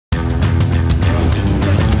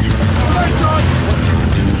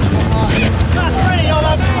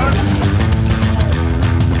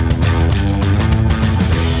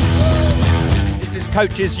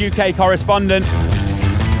Coach's UK correspondent.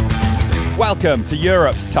 Welcome to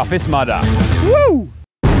Europe's toughest mudder. Woo!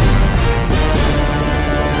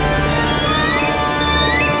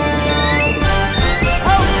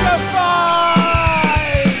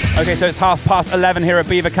 Okay, so it's 11:30 here at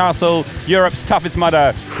Belvoir Castle, Europe's toughest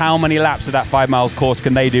mudder. How many laps of that 5-mile course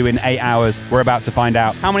can they do in 8 hours? We're about to find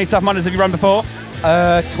out. How many tough mudders have you run before?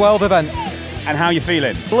 12 events. And how are you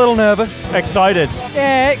feeling? A little nervous. Excited.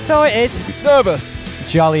 Yeah, excited. Nervous.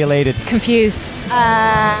 Jolly elated. Confused.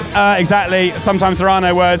 Exactly. Sometimes there are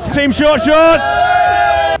no words. Team Short Shorts!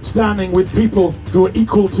 Standing with people who are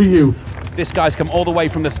equal to you. This guy's come all the way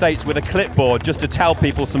from the States with a clipboard just to tell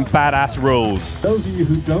people some badass rules. Those of you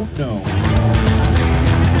who don't know.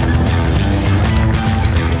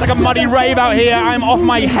 It's like a muddy rave out here. I'm off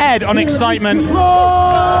my head on excitement. We're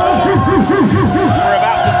about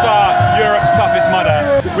to start Europe's toughest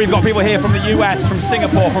mudder. We've got people here from the US, from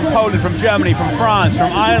Singapore, from Poland, from Germany, from France,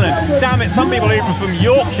 from Ireland. Damn it, some people are even from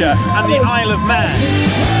Yorkshire and the Isle of Man.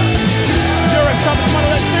 Europe's toughest mudder,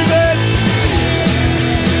 let's do this!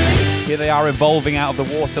 Here they are evolving out of the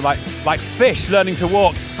water like fish learning to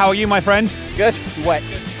walk. How are you, my friend? Good. Wet.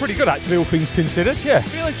 Pretty good, actually, all things considered, yeah.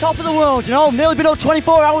 Feeling top of the world, you know. Nearly been up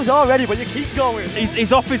 24 hours already, but you keep going.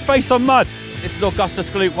 He's off his face on mud. This is Augustus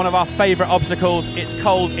Gloop, one of our favourite obstacles. It's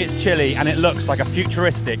cold, it's chilly, and it looks like a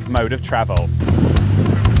futuristic mode of travel.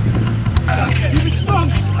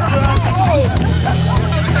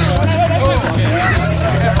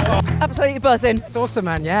 Absolutely buzzing. It's awesome,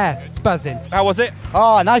 man, yeah. It's buzzing. How was it?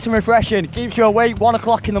 Oh, nice and refreshing. Keeps you awake 1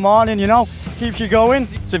 o'clock in the morning, you know. Keeps you going.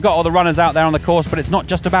 So we've got all the runners out there on the course, but it's not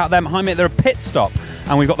just about them. I'm at their pit stop,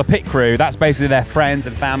 and we've got the pit crew. That's basically their friends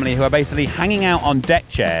and family who are basically hanging out on deck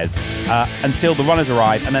chairs until the runners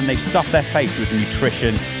arrive, and then they stuff their face with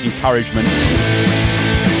nutrition, encouragement.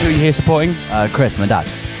 Who are you here supporting? Chris, my dad.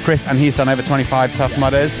 Chris, and he's done over 25 tough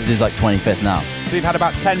mudders. This is like 25th now. So we've had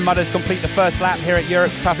about 10 mudders complete the first lap here at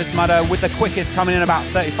Europe's toughest mudder, with the quickest coming in about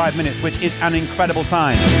 35 minutes, which is an incredible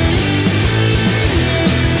time.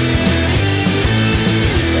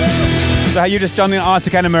 So how you just done the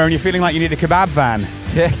Arctic Enema and you're feeling like you need a kebab van?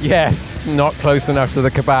 Yes, not close enough to the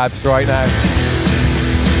kebabs right now.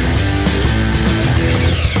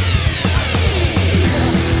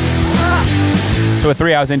 So we're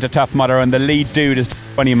 3 hours into Tough Mudder and the lead dude has done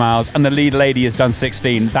 20 miles and the lead lady has done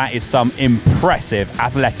 16. That is some impressive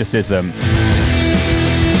athleticism.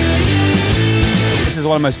 This is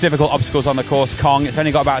one of the most difficult obstacles on the course, Kong. It's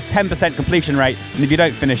only got about a 10% completion rate, and if you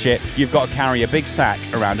don't finish it, you've got to carry a big sack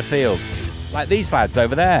around a field. Like these lads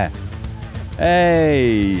over there.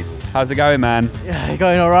 Hey, how's it going, man? Yeah,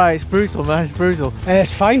 going all right. It's brutal, man. It's brutal.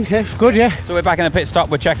 It's fine. It's good, yeah. So we're back in the pit stop.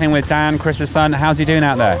 We're checking in with Dan, Chris's son. How's he doing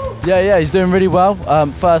out there? Yeah, he's doing really well.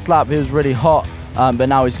 First lap, he was really hot, but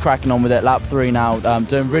now he's cracking on with it. Lap 3 now,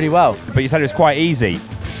 doing really well. But you said it was quite easy.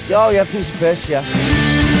 Oh, yeah, piece of piss, yeah.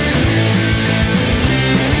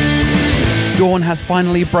 Dawn has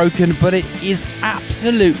finally broken, but it is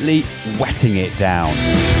absolutely wetting it down.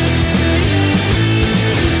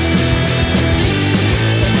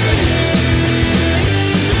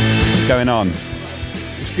 What's going on?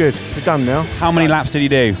 It's good. We're done now. How many laps did you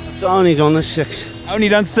do? Only done the 6. Only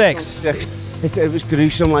done 6? 6. It was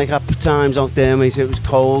gruesome, like at times out there, mate. It was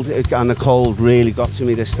cold, and the cold really got to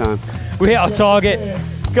me this time. We hit our target.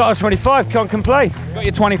 Got our 25, can't complain. Got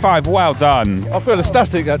your 25, well done. I feel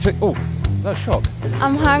ecstatic actually. Oh, that's a shock.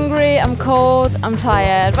 I'm hungry, I'm cold, I'm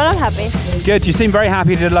tired, but I'm happy. Good, you seem very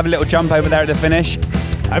happy. You did a lovely little jump over there at the finish.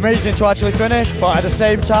 Amazing to actually finish, but at the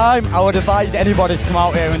same time, I would advise anybody to come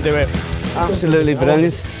out here and do it. Absolutely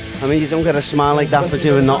brilliant. I mean, you don't get a smile like that for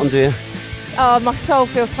doing nothing, do you? Oh, my soul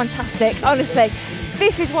feels fantastic, honestly.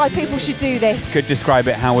 This is why people should do this. Could describe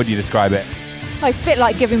it, how would you describe it? Oh, it's a bit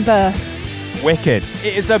like giving birth. Wicked.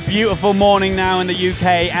 It is a beautiful morning now in the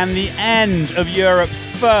UK and the end of Europe's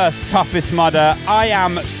first toughest mudder. I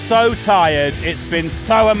am so tired. It's been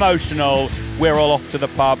so emotional. We're all off to the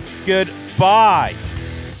pub. Goodbye.